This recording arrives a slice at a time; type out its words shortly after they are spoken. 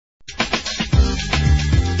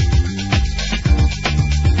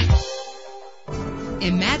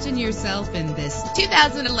yourself in this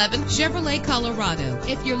 2011 Chevrolet Colorado.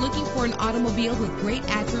 If you're looking for an automobile with great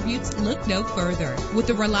attributes, look no further. With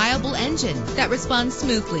a reliable engine that responds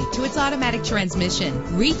smoothly to its automatic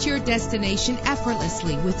transmission, reach your destination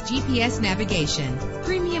effortlessly with GPS navigation.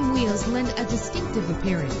 Premium wheels lend a distinctive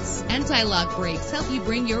appearance. Anti-lock brakes help you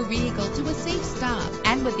bring your vehicle to a safe stop.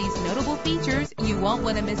 And with these notable features, you won't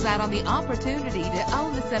want to miss out on the opportunity to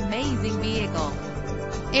own this amazing vehicle.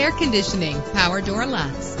 Air conditioning, power door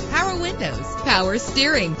locks, power windows, power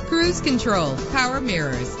steering, cruise control, power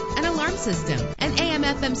mirrors, an alarm system, an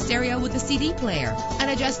AM/FM stereo with a CD player, an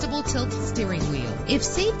adjustable tilt steering wheel. If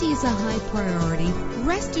safety is a high priority,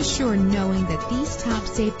 rest assured knowing that these top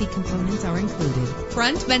safety components are included: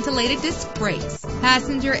 front ventilated disc brakes,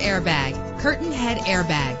 passenger airbag, curtain head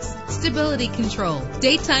airbags, stability control,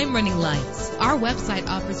 daytime running lights. Our website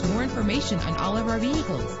offers more information on all of our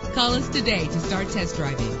vehicles. Call us today to start test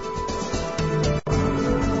driving.